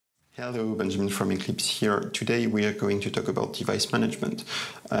Hello, Benjamin from Eclipse here. Today we are going to talk about device management.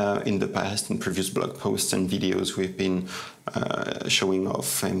 In the past, in previous blog posts and videos, we've been showing off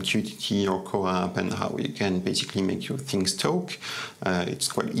MQTT or co-op and how you can basically make your things talk. It's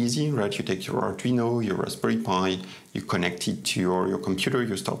quite easy, right? You take your Arduino, your Raspberry Pi, you connect it to your computer,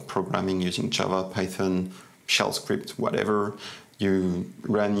 you start programming using Java, Python, shell script, whatever. You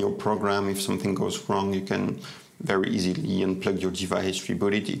run your program. If something goes wrong, you can very easily unplug your device,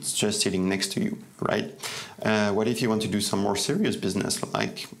 reboot it, it's just sitting next to you, right? What if you want to do some more serious business,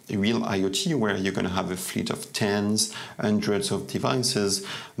 like real IoT, where you're going to have a fleet of tens, hundreds of devices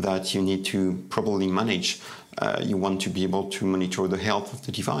that you need to probably manage? You want to be able to monitor the health of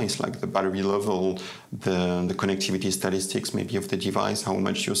the device, like the battery level, the connectivity statistics maybe of the device, how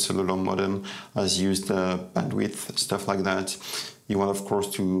much your cellular modem has used bandwidth, stuff like that. You want, of course,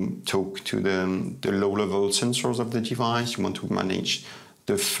 to talk to the low-level sensors of the device. You want to manage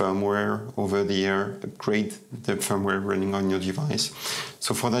the firmware over the air, upgrade the firmware running on your device.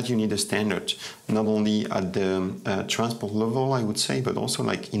 So for that, you need a standard, not only at the transport level, I would say, but also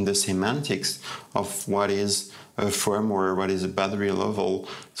like in the semantics of what is a firmware, what is a battery level.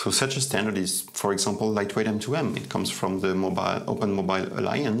 So such a standard is, for example, Lightweight M2M. It comes from the Open Mobile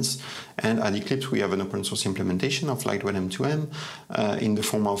Alliance. And at Eclipse, we have an open source implementation of Lightweight M2M in the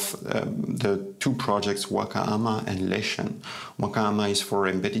form of the two projects, Wakaama and Leshan. Wakaama is for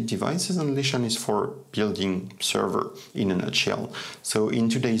embedded devices and Leshan is for building server in a nutshell. So in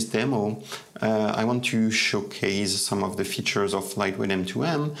today's demo, I want to showcase some of the features of Lightweight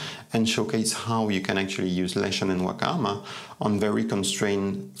M2M and showcase how you can actually use Leshan and Wakaama on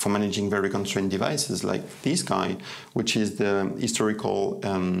for managing very constrained devices like this guy, which is the historical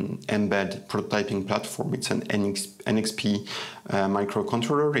Mbed prototyping platform. It's an NXP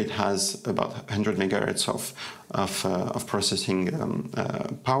microcontroller. It has about 100 megahertz of processing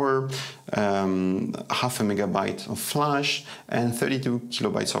power, half a megabyte of flash, and 32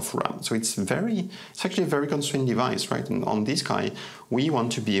 kilobytes of RAM. So it's actually a very constrained device, right? And on this guy, we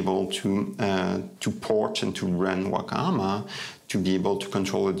want to be able to port and to run Wakaama to be able to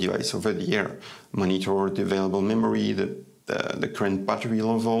control the device over the air, monitor the available memory, the current battery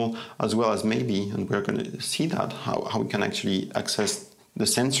level, as well as maybe, and we're going to see that, how we can actually access the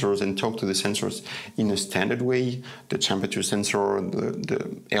sensors and talk to the sensors in a standard way, the temperature sensor,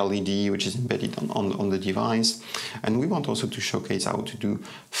 the LED which is embedded on the device. And we want also to showcase how to do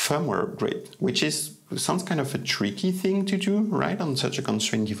firmware upgrade, which sounds kind of a tricky thing to do, right, on such a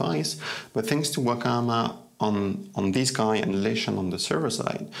constrained device. But thanks to Wakaama on this guy and Leshan on the server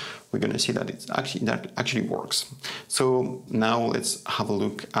side, we're going to see that that actually works. So now let's have a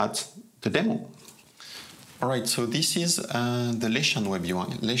look at the demo. All right, so this is the Leshan web UI.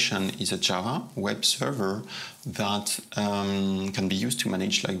 Leshan is a Java web server that can be used to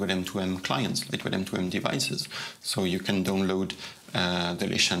manage Lightweight M2M clients, Lightweight M2M devices. So you can download the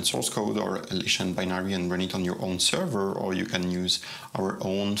Leshan source code or a Leshan binary and run it on your own server, or you can use our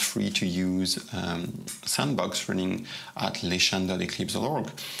own free-to-use sandbox running at leshan.eclipse.org.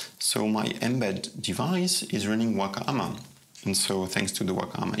 So my Mbed device is running Wakaama. And so thanks to the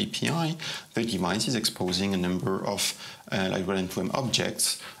Wakaama API, the device is exposing a number of Lightweight M2M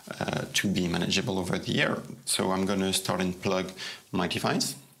objects to be manageable over the air. So I'm going to start and plug my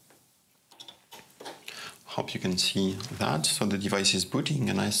device. Hope you can see that. So the device is booting,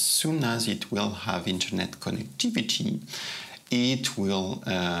 and as soon as it will have internet connectivity, it will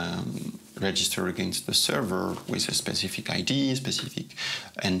register against the server with a specific ID, specific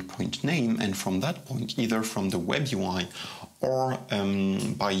endpoint name, and from that point, either from the web UI or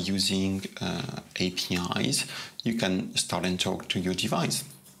by using APIs, you can start and talk to your device.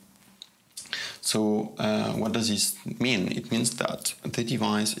 So what does this mean? It means that the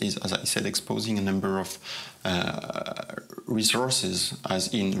device is, as I said, exposing a number of resources, as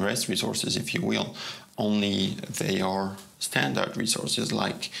in REST resources, if you will, only they are standard resources.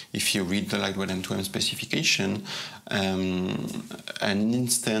 Like if you read the Lightweight M2M specification, an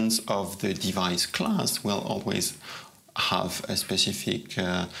instance of the device class will always have a specific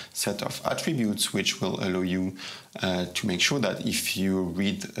set of attributes which will allow you to make sure that if you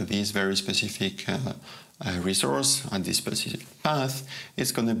read this very specific resource at this specific path,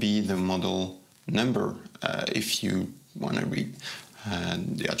 it's going to be the model number. If you want to read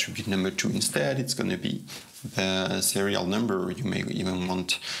the attribute number 2 instead, it's going to be the serial number. You may even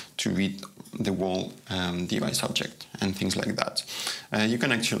want to read the whole device object and things like that. You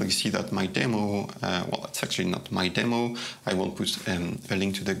can actually see that my demo, well, it's actually not my demo. I will put a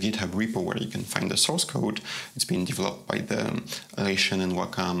link to the GitHub repo where you can find the source code. It's been developed by the Leshan and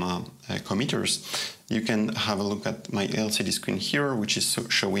Wakaama committers. you can have a look at my LCD screen here, which is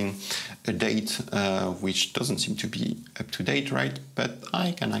showing a date which doesn't seem to be up to date, right? But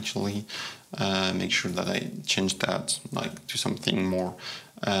I can actually make sure that I change that like to something more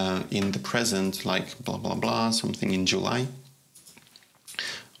in the present, like blah blah blah, something in July.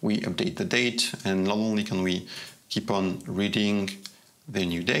 We update the date, and not only can we keep on reading the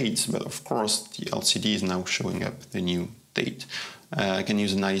new dates, but of course the LCD is now showing up the new date. I can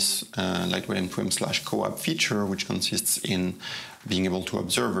use a nice Lightweight M2M / co-op feature, which consists in being able to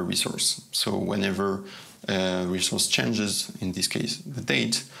observe a resource. So whenever a resource changes, in this case the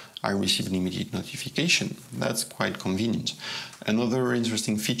date, I receive an immediate notification. That's quite convenient. Another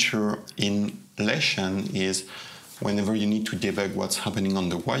interesting feature in Leshan is whenever you need to debug what's happening on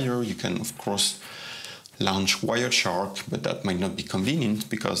the wire, you can of course launch Wireshark, but that might not be convenient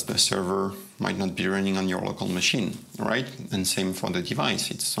because the server might not be running on your local machine, right? And same for the device,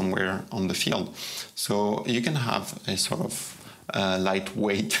 it's somewhere on the field. So you can have a sort of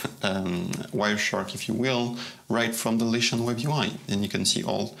lightweight Wireshark, if you will, right from the Leshan web UI. And you can see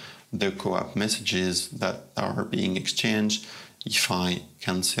all the co-op messages that are being exchanged. If I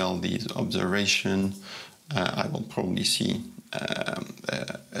cancel these observation, I will probably see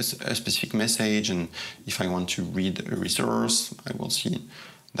a specific message, and if I want to read a resource, I will see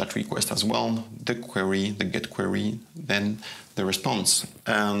that request as well, the query, the get query, then the response.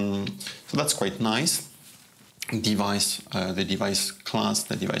 So that's quite nice. The device class,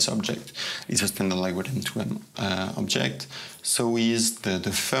 the device object, is a standard Lightweight M2M object. So is the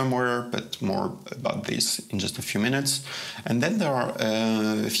firmware, but more about this in just a few minutes. And then there are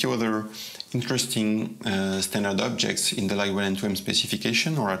a few other interesting standard objects in the Lightweight M2M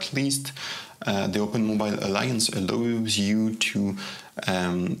specification, or at least the Open Mobile Alliance allows you to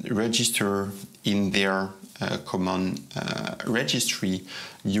register in their common registry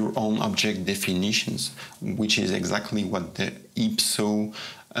your own object definitions, which is exactly what the IPSO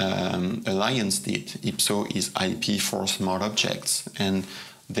Alliance did. IPSO is IP for Smart Objects, and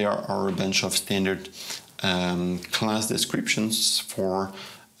there are a bunch of standard class descriptions for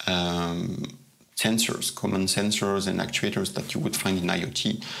sensors, common sensors and actuators that you would find in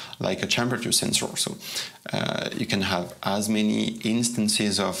IoT, like a temperature sensor. So you can have as many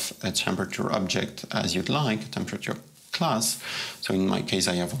instances of a temperature object as you'd like, a temperature class. So in my case,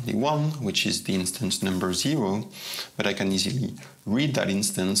 I have only one, which is the instance number 0, but I can easily read that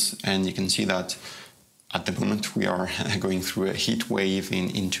instance, and you can see that at the moment we are going through a heat wave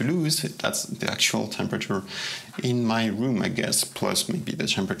in Toulouse. That's the actual temperature in my room, I guess, plus maybe the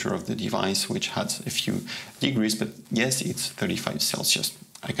temperature of the device, which has a few degrees, but yes, it's 35 Celsius.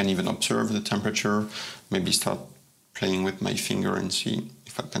 I can even observe the temperature, maybe start playing with my finger and see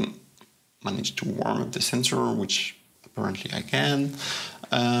if I can manage to warm up the sensor, which apparently I can.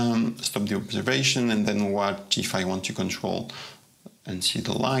 Stop the observation, and then what if I want to control and see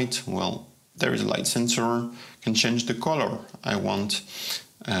the light? Well, there is a light sensor, can change the color. I want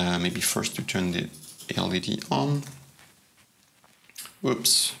maybe first to turn the LED on.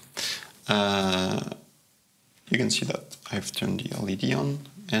 Oops. You can see that I've turned the LED on.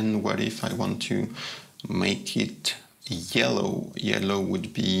 And what if I want to make it yellow? Yellow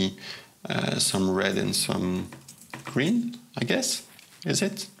would be some red and some green, I guess. Is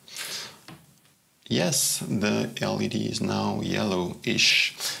it? Yes, the LED is now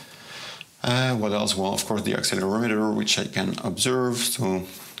yellowish. What else? Well, of course, the accelerometer, which I can observe. So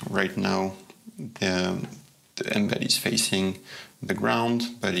right now, the Mbed is facing the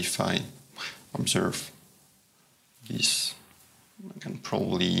ground, but if I observe this, I can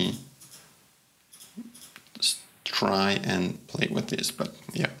probably try and play with this, but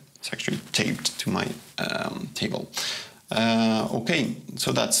yeah, it's actually taped to my table. Okay,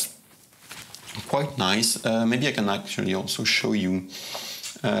 so that's quite nice. Maybe I can actually also show you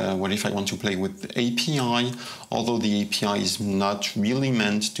what if I want to play with the API, although the API is not really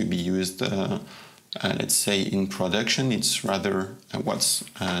meant to be used, let's say, in production. It's rather what's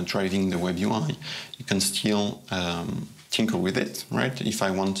driving the web UI. You can still tinker with it, right? If I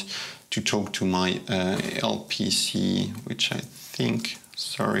want to talk to my LPC, which I think,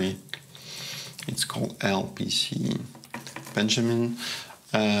 sorry, it's called LPC Benjamin,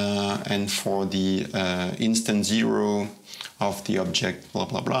 and for the instance 0 of the object, blah,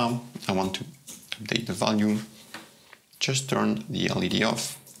 blah, blah, I want to update the value, just turn the LED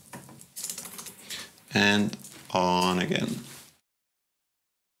off and on again.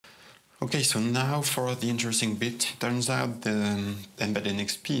 Okay, so now for the interesting bit. Turns out the Mbed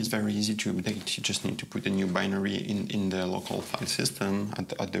NXP is very easy to update. You just need to put a new binary in the local file system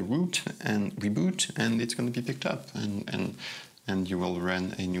at the root and reboot, and it's going to be picked up, and you will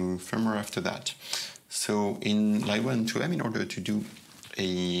run a new firmware after that. So in Lightweight M2M, in order to do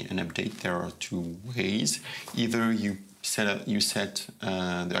an update, there are two ways. Either you set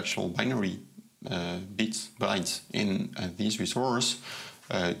the actual binary bytes in this resource.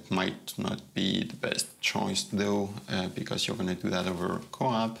 It might not be the best choice though, because you're going to do that over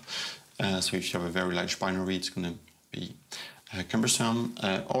co-op. So if you have a very large binary, it's going to be cumbersome.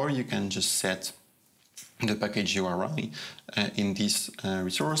 Or you can just set the package URI in this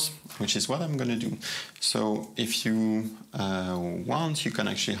resource, which is what I'm going to do. So if you want, you can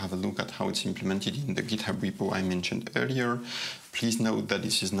actually have a look at how it's implemented in the GitHub repo I mentioned earlier. Please note that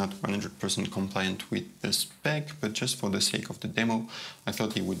this is not 100% compliant with the spec, but just for the sake of the demo, I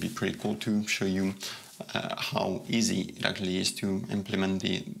thought it would be pretty cool to show you how easy it actually is to implement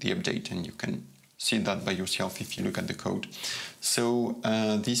the update, and you can see that by yourself if you look at the code. So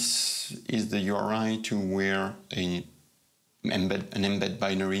this is the URI to where an embed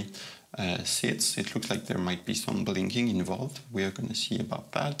binary sits. It looks like there might be some blinking involved. We are going to see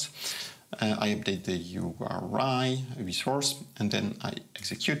about that. I update the URI resource, and then I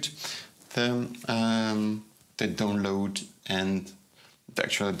execute the download and the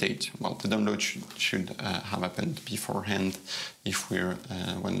actual update. Well, the download should have happened beforehand if we're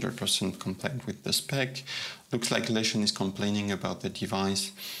 100% compliant with the spec. Looks like Leshan is complaining about the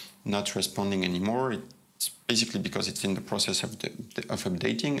device not responding anymore. It's basically because it's in the process of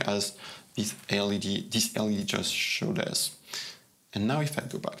updating, as this LED just showed us. And now if I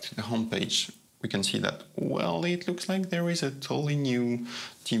go back to the home page, we can see that, well, it looks like there is a totally new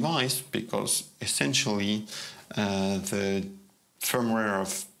device, because essentially the firmware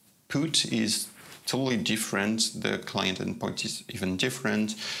of PUT is totally different, the client endpoint is even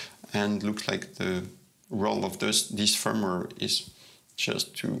different, and looks like the role of this firmware is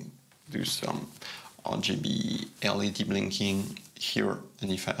just to do some RGB LED blinking here.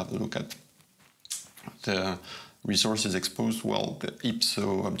 And if I have a look at the resources exposed, well, the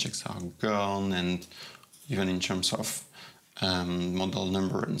IPSO objects are gone, and even in terms of model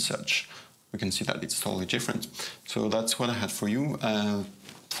number and such, we can see that it's totally different. So that's what I had for you.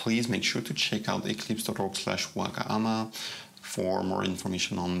 Please make sure to check out eclipse.org/Wakaama for more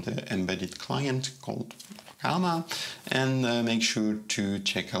information on the embedded client called Wakaama, and make sure to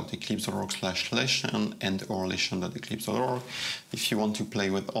check out eclipse.org/Leshan and or leshan.eclipse.org if you want to play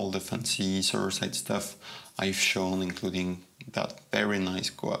with all the fancy server-side stuff I've shown, including that very nice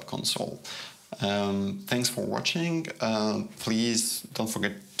co-op console. Thanks for watching. Please don't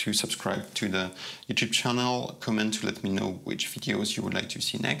forget to subscribe to the YouTube channel, comment to let me know which videos you would like to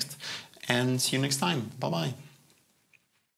see next, and see you next time. Bye bye.